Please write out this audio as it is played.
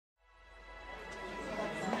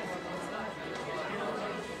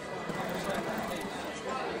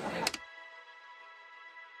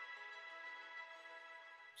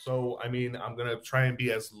So, I mean, I'm going to try and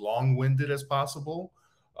be as long-winded as possible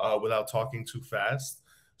without talking too fast.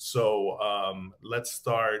 So let's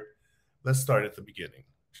start at the beginning.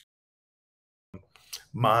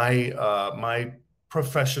 My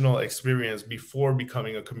professional experience before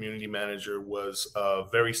becoming a community manager was a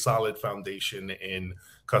very solid foundation in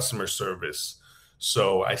customer service.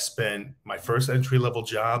 So I spent my first entry-level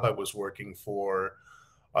job. I was working for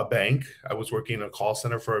a bank. I was working in a call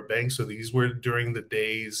center for a bank. So these were during the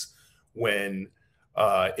days when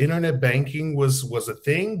internet banking was a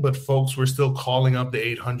thing, but folks were still calling up the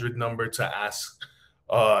 800 number to ask,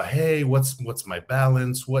 hey, what's my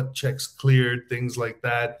balance? What checks cleared? Things like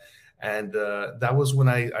that. And that was when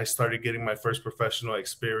I started getting my first professional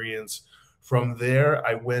experience. From there,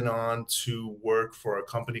 I went on to work for a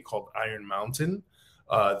company called Iron Mountain.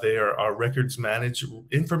 They are a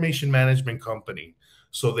information management company.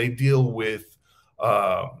 So they deal with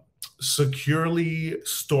securely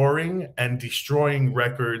storing and destroying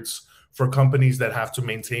records for companies that have to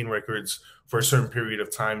maintain records for a certain period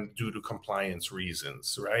of time due to compliance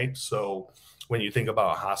reasons, right? So when you think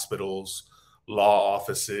about hospitals, law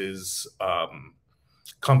offices,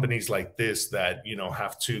 companies like this that,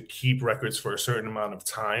 have to keep records for a certain amount of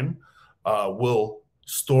time, will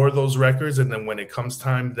store those records. And then when it comes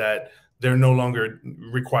time that they're no longer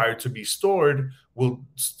required to be stored, will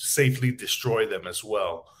safely destroy them as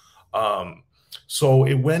well. So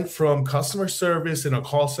it went from customer service in a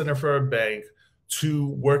call center for a bank to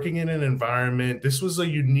working in an environment. This was a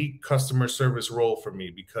unique customer service role for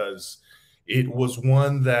me because it was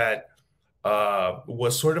one that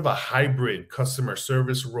was sort of a hybrid customer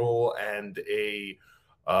service role and a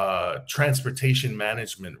transportation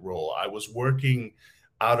management role. I was working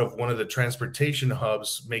out of one of the transportation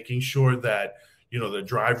hubs, making sure that the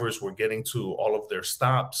drivers were getting to all of their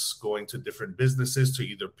stops, going to different businesses to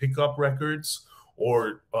either pick up records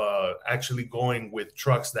or actually going with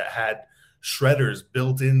trucks that had shredders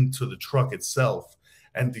built into the truck itself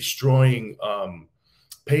and destroying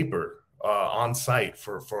paper on site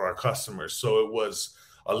for our customers. So it was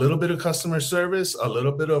a little bit of customer service, a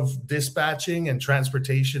little bit of dispatching and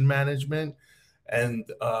transportation management,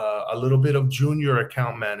 and a little bit of junior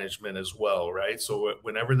account management as well, right? So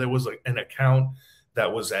whenever there was an account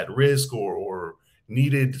that was at risk or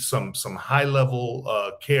needed some high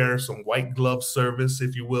level care, some white glove service,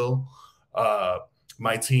 if you will,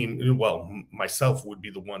 my team, well, myself would be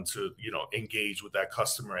the one to, engage with that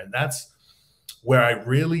customer. And that's where I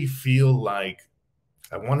really feel like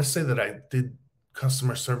I want to say that I did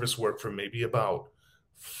customer service work for maybe about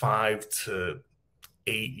 5 to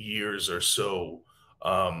 8 years or so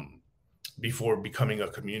before becoming a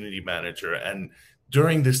community manager. And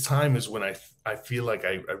during this time is when I feel like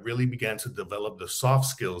I really began to develop the soft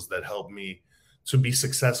skills that helped me to be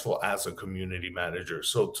successful as a community manager.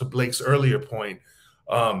 So to Blake's earlier point,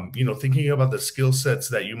 thinking about the skill sets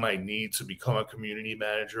that you might need to become a community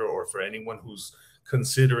manager, or for anyone who's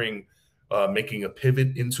considering making a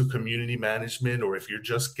pivot into community management, or if you're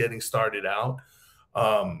just getting started out,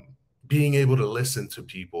 being able to listen to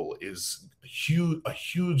people is a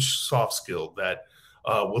huge soft skill that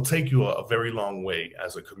will take you a very long way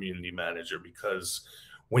as a community manager, because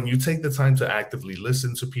when you take the time to actively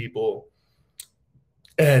listen to people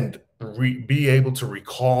and be able to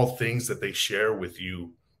recall things that they share with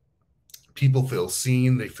you, people feel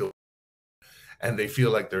seen, they feel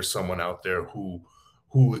like there's someone out there who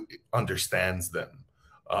understands them.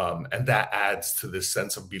 And that adds to this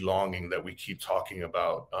sense of belonging that we keep talking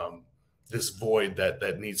about, this void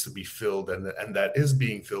that needs to be filled, and that is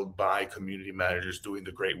being filled by community managers doing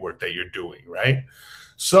the great work that you're doing, right?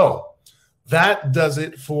 So that does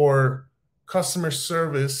it for customer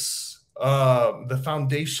service, the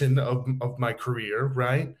foundation of my career,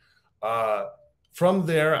 right? From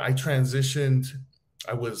there, I transitioned.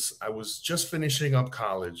 I was just finishing up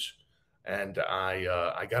college, and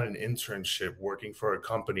I got an internship working for a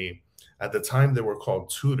company. At the time, they were called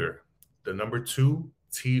Tutor, the number 2,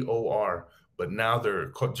 TOR, but now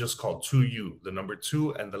they're just called 2U, the number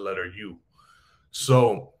 2 and the letter U.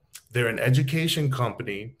 So they're an education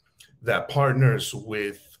company that partners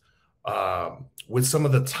with some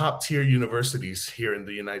of the top tier universities here in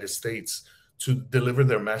the United States to deliver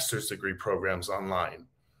their master's degree programs online.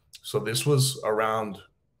 So this was around,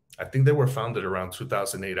 I think they were founded around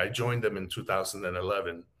 2008. I joined them in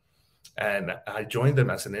 2011, and I joined them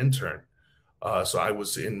as an intern. So I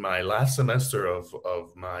was in my last semester of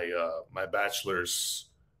my bachelor's,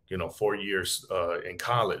 4 years in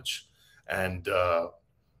college. And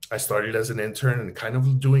I started as an intern and kind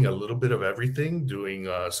of doing a little bit of everything, doing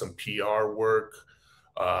some PR work,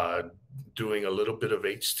 uh, doing a little bit of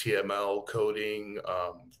HTML coding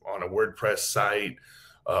on a WordPress site,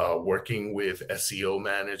 working with SEO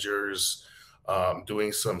managers,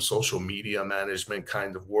 doing some social media management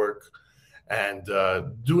kind of work, and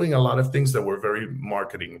doing a lot of things that were very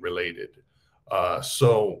marketing related.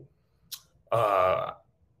 So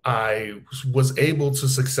I was able to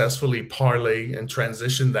successfully parlay and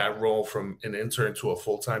transition that role from an intern to a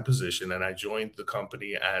full-time position. And I joined the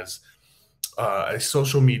company as a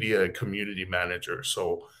social media community manager.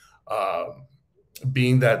 So uh,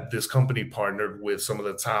 being that this company partnered with some of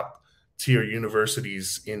the top tier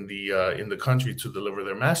universities in the country to deliver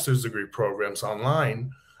their master's degree programs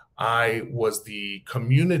online, I was the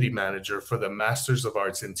community manager for the Masters of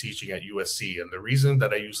Arts in Teaching at USC. And the reason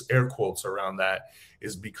that I use air quotes around that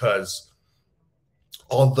is because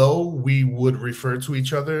although we would refer to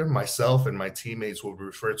each other, myself and my teammates would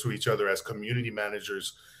refer to each other as community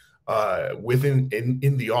managers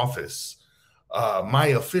in the office, my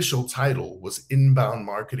official title was inbound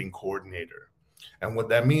marketing coordinator. And what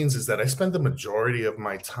that means is that I spent the majority of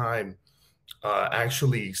my time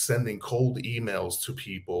actually sending cold emails to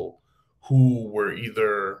people who were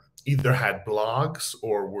either had blogs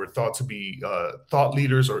or were thought to be thought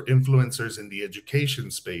leaders or influencers in the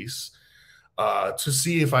education space, to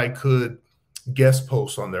see if I could guest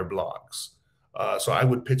post on their blogs. So I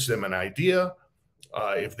would pitch them an idea.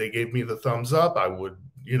 If they gave me the thumbs up, I would,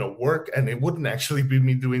 work, and it wouldn't actually be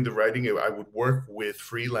me doing the writing. I would work with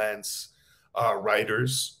freelance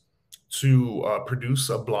writers to produce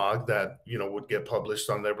a blog that, would get published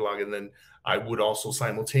on their blog. And then I would also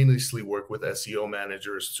simultaneously work with SEO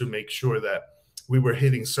managers to make sure that we were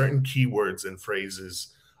hitting certain keywords and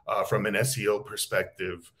phrases from an SEO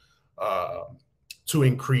perspective, uh, to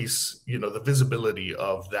increase, the visibility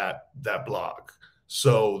of that blog.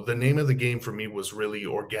 So the name of the game for me was really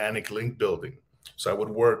organic link building. So I would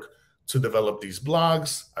work to develop these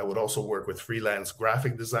blogs. I would also work with freelance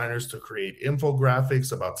graphic designers to create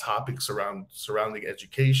infographics about topics surrounding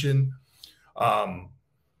education. Um,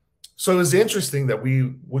 so it was interesting that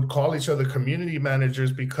we would call each other community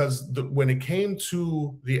managers because when it came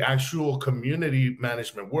to the actual community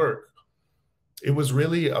management work, it was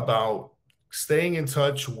really about staying in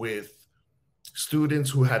touch with students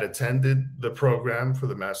who had attended the program for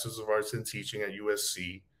the Masters of Arts in Teaching at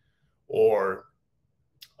USC, or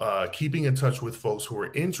keeping in touch with folks who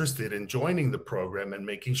were interested in joining the program and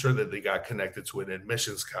making sure that they got connected to an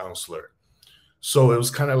admissions counselor. So it was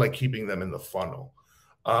kind of like keeping them in the funnel.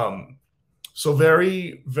 So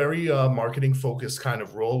very, very marketing focused kind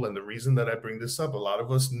of role. And the reason that I bring this up, a lot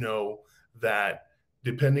of us know that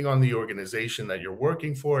depending on the organization that you're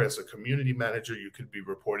working for, as a community manager, you could be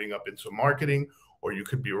reporting up into marketing, or you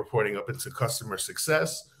could be reporting up into customer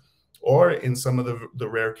success, or in some of the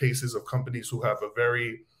rare cases of companies who have a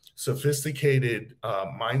very sophisticated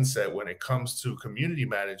mindset when it comes to community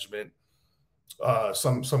management,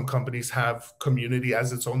 some companies have community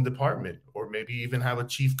as its own department, or maybe even have a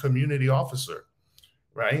chief community officer,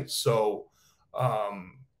 right? So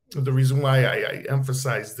the reason why I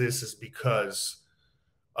emphasize this is because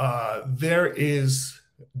there is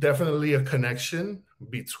definitely a connection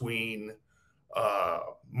between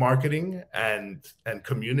marketing and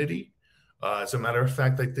community. As a matter of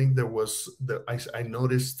fact, I think I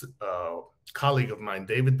noticed a colleague of mine,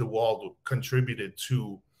 David DeWald, contributed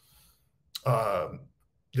to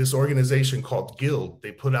this organization called Guild.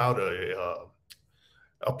 They put out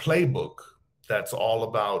a playbook that's all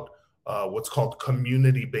about what's called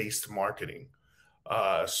community-based marketing.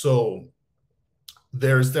 So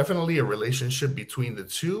there's definitely a relationship between the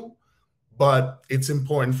two, but it's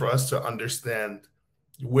important for us to understand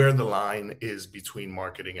where the line is between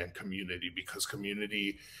marketing and community, because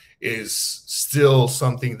community is still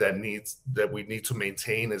something that we need to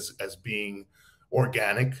maintain as being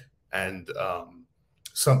organic and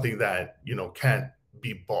something that can't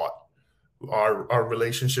be bought. Our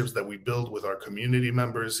relationships that we build with our community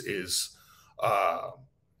members is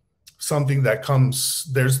something that comes.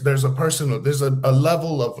 There's a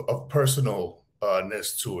level of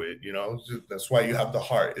personalness to it. That's why you have the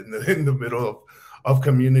heart in the middle of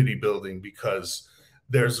community building, because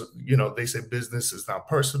they say business is not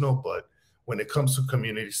personal, but when it comes to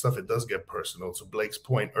community stuff, it does get personal. To Blake's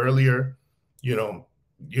point earlier,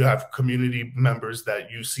 you have community members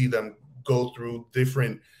that you see them go through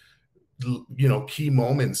different, key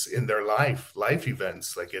moments in their life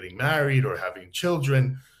events, like getting married or having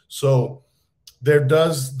children. So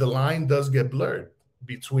the line does get blurred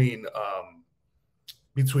between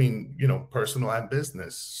personal and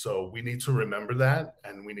business. So we need to remember that,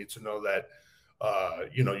 and we need to know that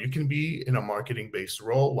You can be in a marketing-based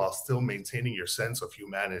role while still maintaining your sense of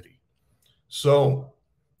humanity. So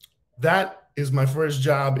that is my first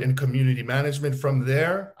job in community management. From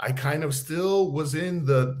there, I kind of still was in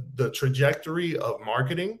the trajectory of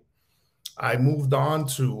marketing. I moved on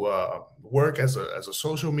to work as a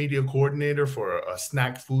social media coordinator for a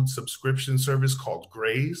snack food subscription service called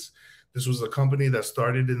Graze. This was a company that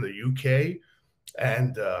started in the UK,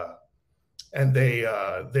 and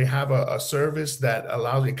they have a service that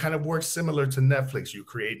allows, it kind of works similar to Netflix. You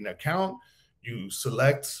create an account, you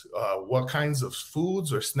select what kinds of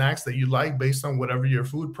foods or snacks that you like based on whatever your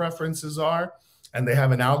food preferences are, and they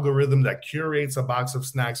have an algorithm that curates a box of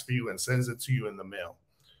snacks for you and sends it to you in the mail.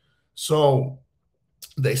 So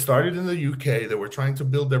they started in the UK. They were trying to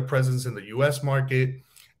build their presence in the US market,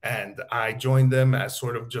 and I joined them as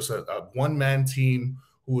sort of just a one-man team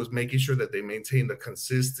who was making sure that they maintained a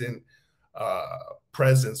consistent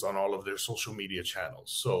presence on all of their social media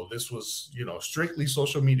channels. So this was, strictly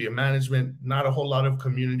social media management, not a whole lot of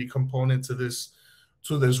community component to this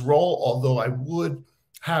role, although I would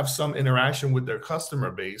have some interaction with their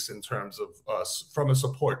customer base in terms of us from a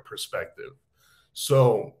support perspective.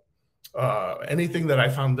 So anything that I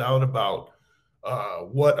found out about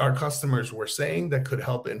what our customers were saying that could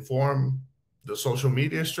help inform the social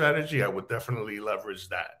media strategy, I would definitely leverage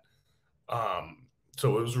that.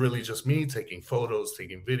 So it was really just me taking photos,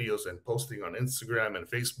 taking videos, and posting on Instagram and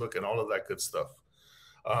Facebook and all of that good stuff.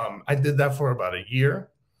 I did that for about a year,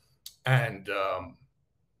 and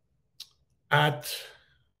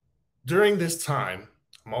during this time,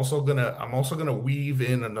 I'm also gonna weave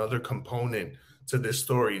in another component to this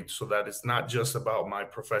story, so that it's not just about my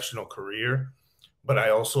professional career, but I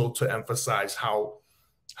also to emphasize how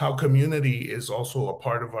community is also a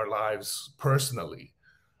part of our lives personally.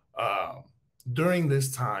 During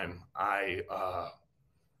this time,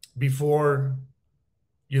 before,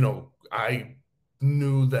 I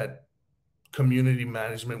knew that community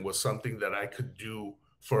management was something that I could do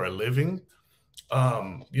for a living.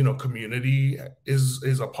 Community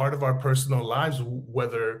is a part of our personal lives,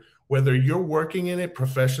 whether you're working in it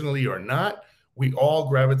professionally or not. We all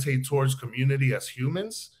gravitate towards community as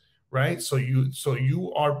humans, right? So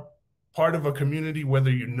you are part of a community,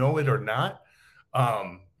 whether you know it or not,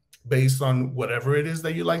 based on whatever it is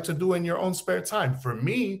that you like to do in your own spare time. For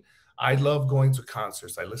me, I love going to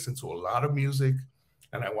concerts. I listen to a lot of music,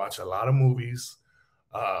 and I watch a lot of movies.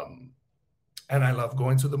 And I love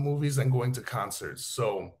going to the movies and going to concerts.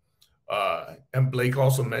 So, and Blake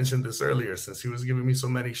also mentioned this earlier, since he was giving me so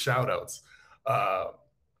many shout outs.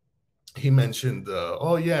 He mentioned,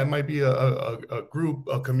 oh yeah, it might be a group,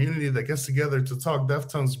 a community that gets together to talk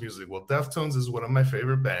Deftones music. Well, Deftones is one of my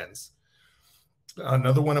favorite bands.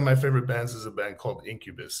 Another one of my favorite bands is a band called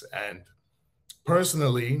Incubus. And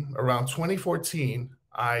personally, around 2014,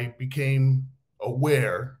 I became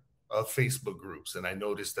aware of Facebook groups, and I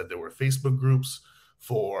noticed that there were Facebook groups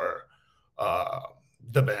for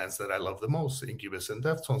the bands that I love the most, Incubus and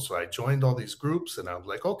Deftones. So I joined all these groups, and I was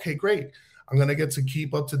like, okay, great. I'm gonna get to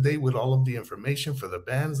keep up to date with all of the information for the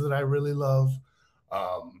bands that I really love.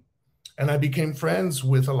 And I became friends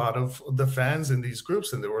with a lot of the fans in these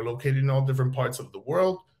groups, and they were located in all different parts of the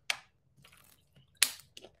world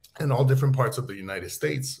and all different parts of the United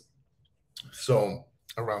States. So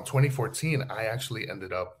around 2014, I actually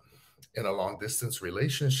ended up in a long distance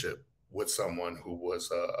relationship with someone who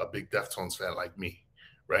was a big Deftones fan like me,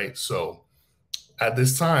 right? So at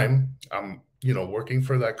this time, I'm, working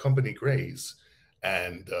for that company, Graze,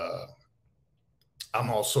 and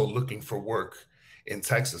I'm also looking for work in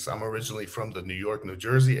Texas. I'm originally from the New York, New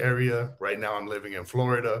Jersey area. Right now I'm living in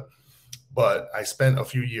Florida, but I spent a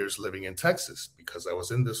few years living in Texas because I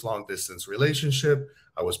was in this long distance relationship.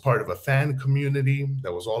 I was part of a fan community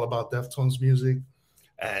that was all about Deftones music.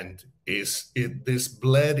 And this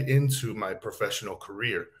bled into my professional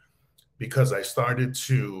career because I started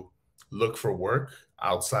to look for work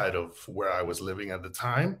outside of where I was living at the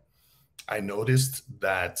time. I noticed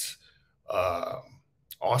that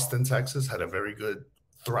Austin, Texas had a very good,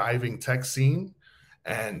 thriving tech scene,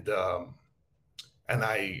 and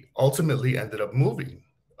I ultimately ended up moving.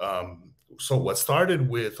 So what started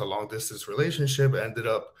with a long distance relationship ended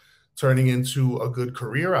up turning into a good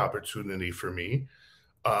career opportunity for me.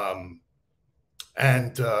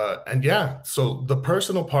 And yeah, so the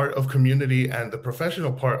personal part of community and the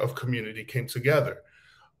professional part of community came together.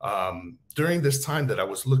 During this time that I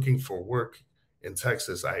was looking for work in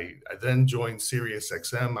Texas, I then joined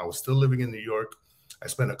SiriusXM. I was still living in New York. I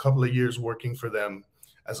spent a couple of years working for them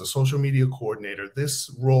as a social media coordinator. This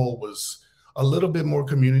role was a little bit more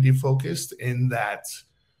community focused in that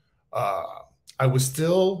I was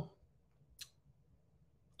still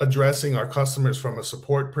addressing our customers from a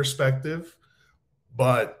support perspective,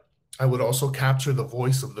 but I would also capture the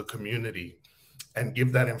voice of the community and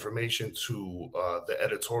give that information to the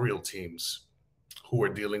editorial teams who are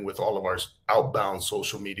dealing with all of our outbound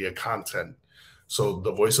social media content. So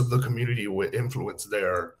the voice of the community would influence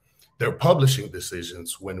their publishing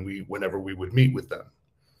decisions whenever we would meet with them.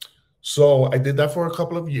 So I did that for a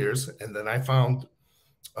couple of years, and then I found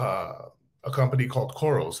a company called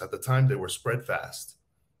Khoros. At the time, they were Spreadfast,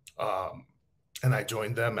 and I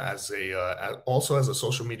joined them as also as a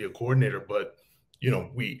social media coordinator. But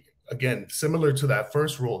we, again, similar to that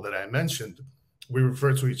first role that I mentioned, we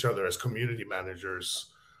refer to each other as community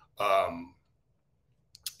managers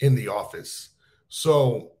in the office.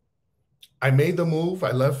 So I made the move.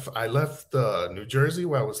 I left New Jersey,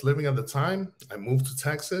 where I was living at the time. I moved to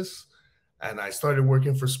Texas, and I started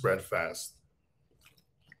working for Spreadfast.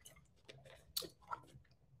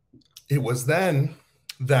 It was then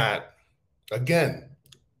that, again,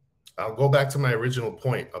 I'll go back to my original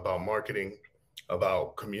point about marketing,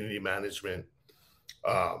 about community management,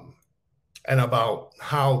 and about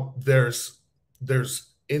how there's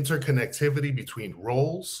interconnectivity between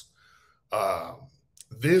roles.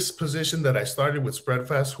 This position that I started with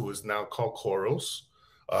Spreadfast, who is now called Khoros,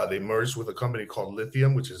 they merged with a company called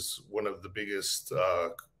Lithium, which is one of the biggest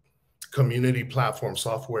community platform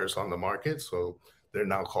softwares on the market. So they're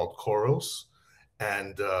now called Khoros.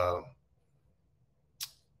 And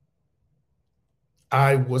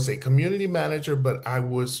I was a community manager, but I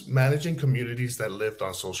was managing communities that lived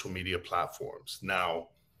on social media platforms. Now,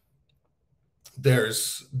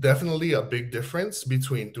 there's definitely a big difference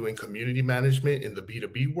between doing community management in the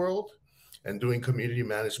B2B world and doing community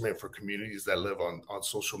management for communities that live on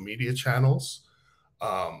social media channels.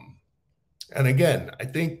 And again, I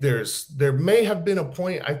think there may have been a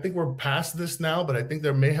point, I think we're past this now, but I think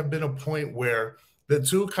there may have been a point where the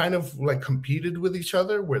two kind of like competed with each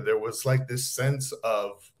other, where there was like this sense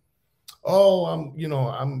of, oh,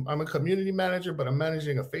 I'm a community manager, but I'm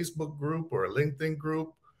managing a Facebook group or a LinkedIn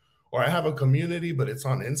group, or I have a community, but it's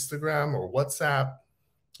on Instagram or WhatsApp,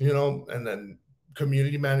 and then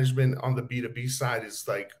community management on the B2B side is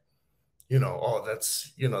like, oh,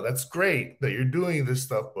 that's great that you're doing this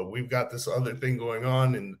stuff, but we've got this other thing going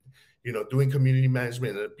on. And, doing community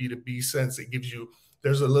management in a B2B sense,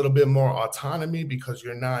 there's a little bit more autonomy because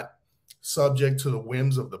you're not subject to the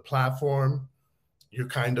whims of the platform. You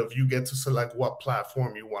get to select what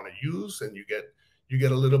platform you want to use, and you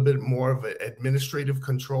get a little bit more of an administrative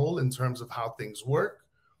control in terms of how things work.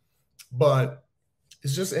 But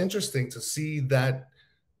it's just interesting to see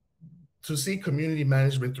community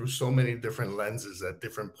management through so many different lenses at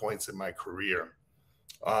different points in my career.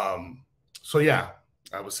 So yeah,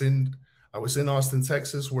 I was in Austin,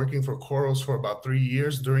 Texas, working for Khoros for about 3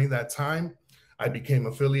 years. During that time, I became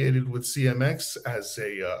affiliated with CMX as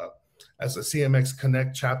a CMX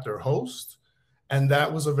Connect chapter host. And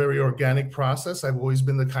that was a very organic process. I've always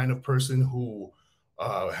been the kind of person who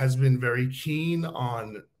has been very keen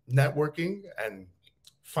on networking and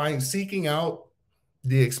seeking out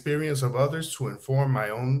the experience of others to inform my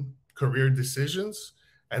own career decisions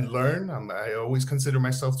and learn. I always consider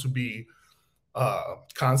myself to be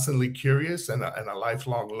constantly curious and a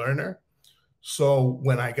lifelong learner. So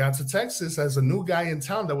when I got to Texas as a new guy in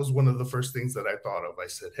town, that was one of the first things that I thought of. I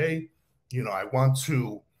said, hey, I want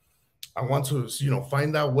to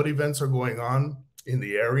find out what events are going on in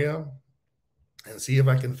the area and see if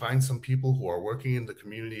I can find some people who are working in the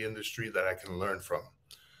community industry that I can learn from.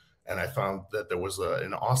 And I found that there was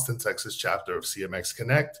an Austin, Texas chapter of CMX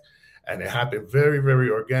Connect, and it happened very, very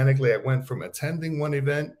organically. I went from attending one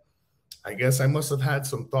event. I guess I must have had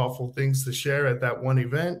some thoughtful things to share at that one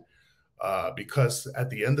event, because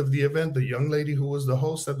at the end of the event, the young lady who was the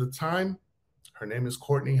host at the time, her name is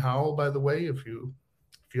Courtney Howell, by the way. If you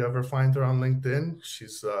ever find her on LinkedIn,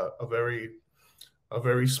 she's a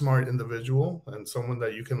very smart individual and someone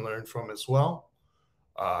that you can learn from as well.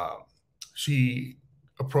 She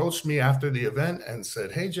approached me after the event and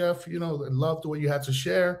said, hey, Jeff, I loved what you had to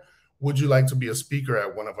share. Would you like to be a speaker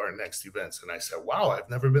at one of our next events? And I said, wow, I've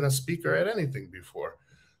never been a speaker at anything before.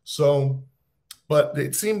 But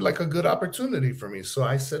it seemed like a good opportunity for me. So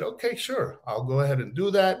I said, okay, sure, I'll go ahead and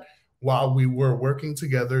do that. While we were working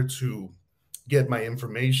together to get my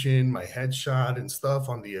information, my headshot and stuff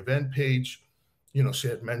on the event page, she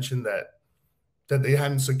had mentioned that they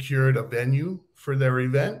hadn't secured a venue for their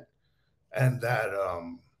event, and that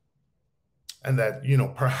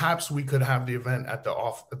perhaps we could have the event at the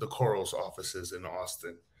Khoros offices in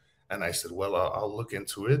Austin. And I said, well, I'll look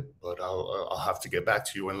into it, but I'll have to get back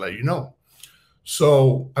to you and let you know.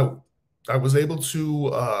 So I was able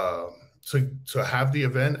to to have the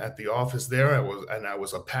event at the office there. I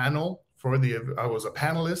was a panelist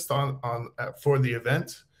for the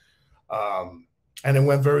event, and it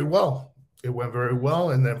went very well. It went very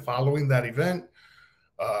well. And then following that event,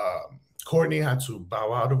 Courtney had to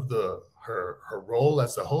bow out of her role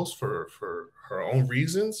as the host for her own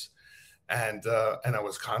reasons. And I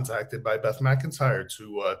was contacted by Beth McIntyre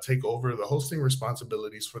to take over the hosting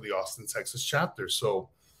responsibilities for the Austin, Texas chapter. So,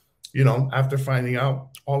 you know, after finding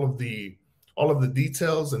out all of the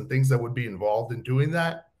details and things that would be involved in doing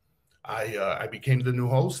that, I became the new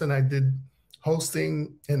host, and I did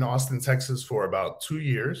hosting in Austin, Texas for about 2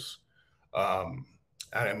 years.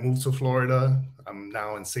 I moved to Florida. I'm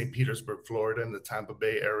now in St. Petersburg, Florida, in the Tampa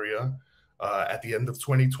Bay area at the end of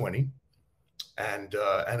 2020. And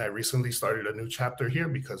I recently started a new chapter here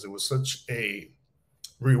because it was such a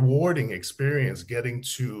rewarding experience getting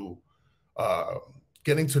to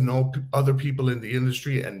know other people in the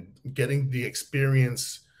industry and getting the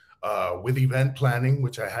experience with event planning,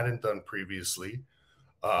 which I hadn't done previously.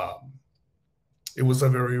 It was a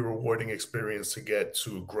very rewarding experience to get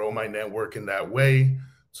to grow my network in that way,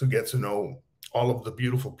 to get to know all of the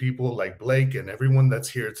beautiful people like Blake and everyone that's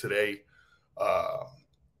here today.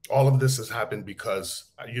 All of this has happened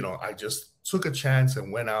because, you know, I just took a chance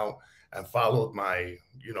and went out and followed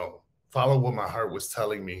what my heart was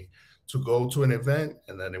telling me to go to an event.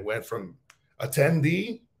 And then it went from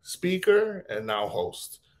attendee, speaker, and now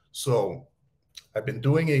host. So I've been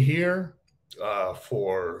doing it here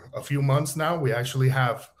for a few months now. We actually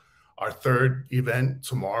have our third event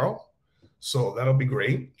tomorrow, so that'll be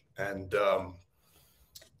great. And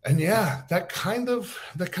yeah, that kind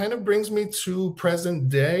of brings me to present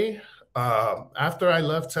day. After I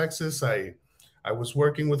left Texas, I was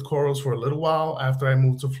working with Corals for a little while after I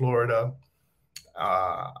moved to Florida.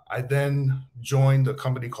 I then joined a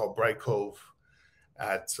company called Bright Cove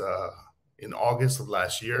in August of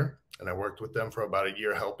last year, and I worked with them for about a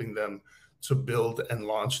year, helping them to build and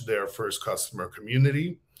launch their first customer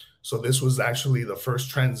community. So this was actually the first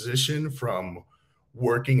transition from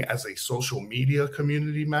working as a social media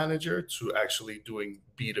community manager to actually doing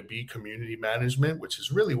B2B community management, which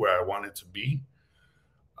is really where I wanted to be.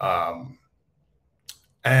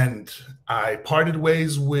 And I parted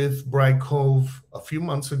ways with Bright Cove a few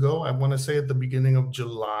months ago. I want to say at the beginning of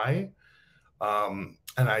July. And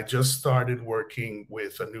I just started working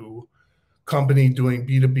with a new company doing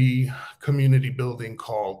B2B community building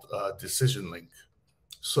called Decision Link.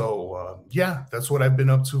 So yeah, that's what I've been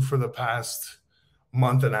up to for the past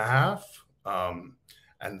month and a half.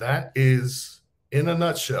 And that is, in a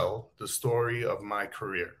nutshell, the story of my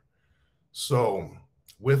career. So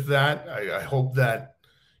with that, I hope that,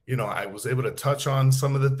 you know, I was able to touch on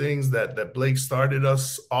some of the things that Blake started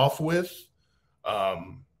us off with.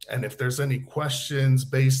 And if there's any questions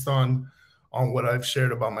based on what I've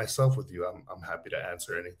shared about myself with you, I'm happy to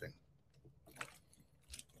answer anything.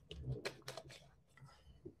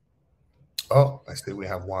 Oh, I see we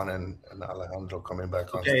have Juan and Alejandro coming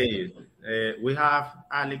back on. Okay, we have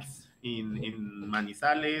Alex in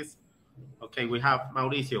Manizales. Okay, we have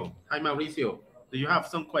Mauricio. Hi, Mauricio. Do you have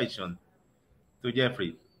some question to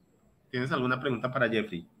Jeffrey? ¿Tienes alguna pregunta para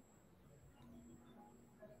Jeffrey?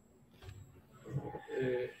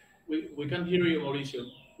 We can't hear you,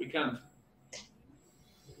 Mauricio. We can't.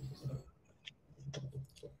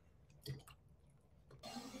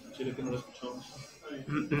 Chile que no lo escuchamos.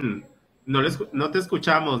 No te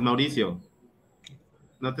escuchamos, Mauricio.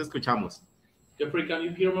 No te escuchamos. Jeffrey, can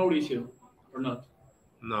you hear Mauricio or not?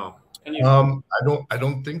 No. Can you I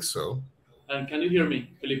don't think so. And can you hear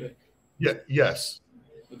me, Felipe? Yeah, yes.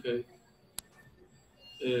 Okay.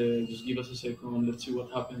 Just give us a second. Let's see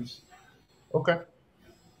what happens. Okay.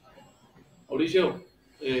 Mauricio,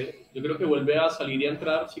 yo creo que vuelve a salir y a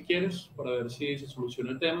entrar si quieres para ver si se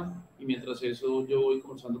soluciona el tema. Y mientras eso, yo voy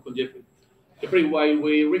conversando con Jeffrey. Jeffrey, while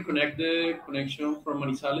we reconnect the connection from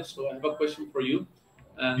Manizales, so I have a question for you.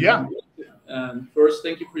 And, yeah. And first,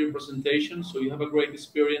 thank you for your presentation. So you have a great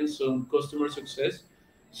experience on customer success.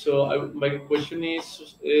 So my question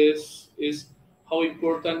is how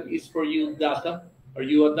important is for you data? Are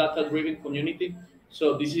you a data-driven community?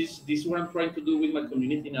 So this is what I'm trying to do with my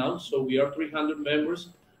community now. So we are 300 members,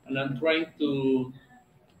 and I'm trying to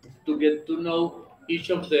get to know each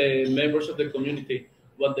of the members of the community,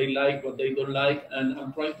 what they like, what they don't like, and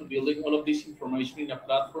I'm trying to build all of this information in a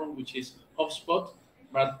platform which is HubSpot.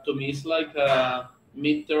 But to me, it's like a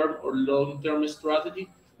mid-term or long-term strategy,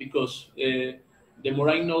 because the more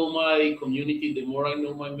I know my community, the more I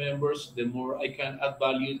know my members, the more I can add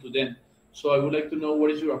value to them. So I would like to know, what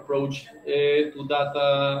is your approach to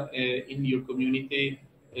data in your community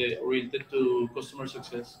oriented to customer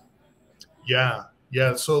success? Yeah,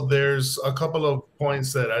 yeah. So there's a couple of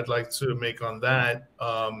points that I'd like to make on that.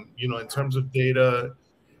 You know, in terms of data,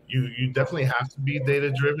 you definitely have to be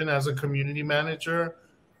data driven as a community manager.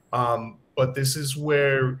 But this is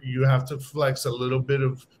where you have to flex a little bit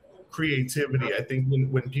of creativity. I think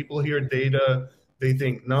when people hear data, they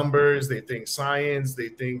think numbers, they think science, they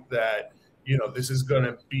think that, you know, this is going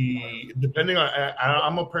to be depending on.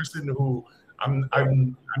 I'm a person who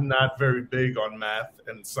I'm not very big on math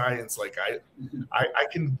and science. Like I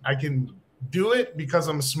can do it because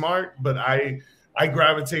I'm smart, but I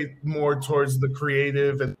gravitate more towards the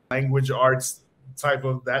creative and language arts type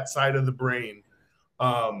of that side of the brain.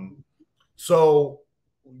 So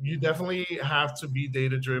you definitely have to be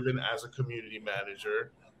data driven as a community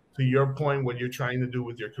manager. To your point, what you're trying to do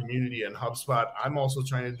with your community and HubSpot, I'm also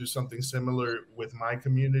trying to do something similar with my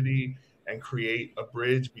community and create a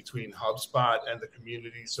bridge between HubSpot and the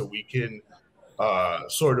community so we can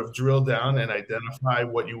sort of drill down and identify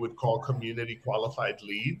what you would call community qualified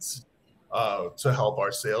leads to help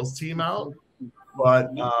our sales team out. But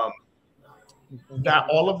that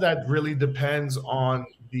all of that really depends on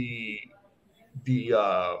the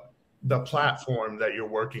platform that you're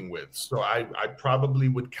working with. So I probably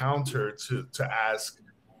would counter to ask,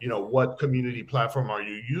 you know, what community platform are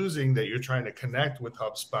you using that you're trying to connect with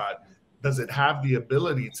HubSpot? Does it have the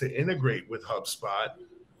ability to integrate with HubSpot?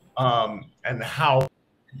 And how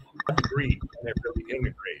degree can it really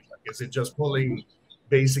integrate? Like, is it just pulling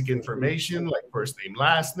basic information like first name,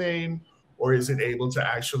 last name, or is it able to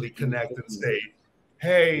actually connect and say,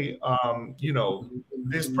 hey, you know,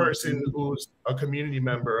 this person who's a community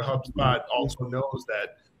member of HubSpot also knows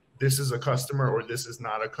that this is a customer or this is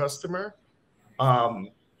not a customer.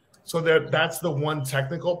 So that's the one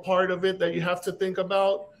technical part of it that you have to think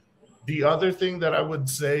about. The other thing that I would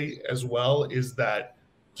say as well is that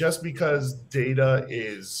just because data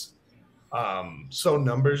is so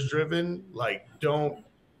numbers driven, like don't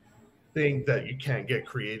think that you can't get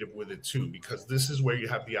creative with it too, because this is where you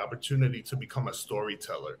have the opportunity to become a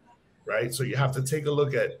storyteller, right? So you have to take a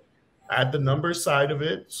look at the number side of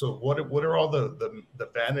it. So what are all the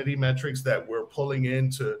vanity metrics that we're pulling in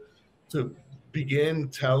to begin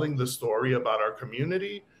telling the story about our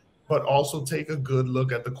community, but also take a good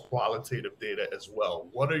look at the qualitative data as well.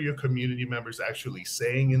 What are your community members actually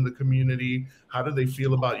saying in the community? How do they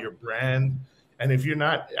feel about your brand? And if you're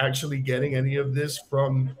not actually getting any of this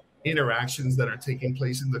from interactions that are taking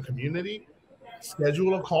place in the community,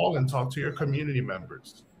 schedule a call and talk to your community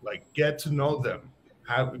members. Like, get to know them,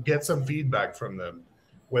 get some feedback from them,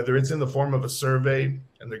 whether it's in the form of a survey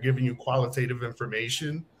and they're giving you qualitative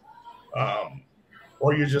information,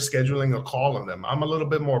 or you're just scheduling a call on them. I'm a little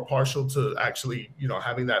bit more partial to actually, you know,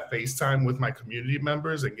 having that FaceTime with my community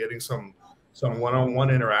members and getting some one-on-one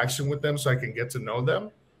interaction with them so I can get to know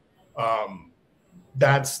them.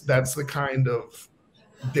 That's the kind of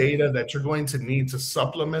data that you're going to need to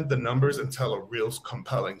supplement the numbers and tell a real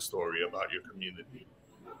compelling story about your community.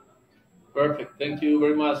 Perfect. Thank you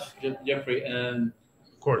very much, Jeffrey. And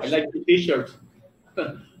of course, I like the t-shirt.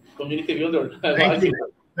 Community builder. Thank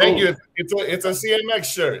you. Thank you. It's a CMX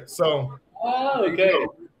shirt. So. Oh, okay.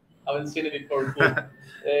 I haven't seen it before. Cool.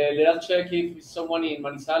 Let us check if someone in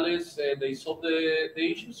Manizales they solved the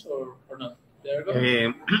issues or not. There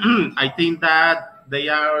you go. I think that they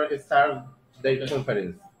are start the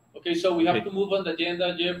conference. Okay, so we have to move on the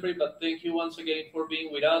agenda, Jeffrey. But thank you once again for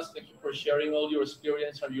being with us. Thank you for sharing all your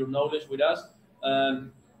experience and your knowledge with us.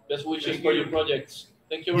 And best wishes for your projects.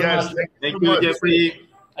 Thank you very much. Thank you, Jeffrey.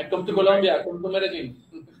 I come to Colombia. Come to Medellin.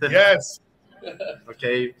 Yes.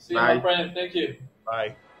 Okay. See you, my friend. Thank you.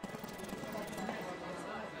 Bye.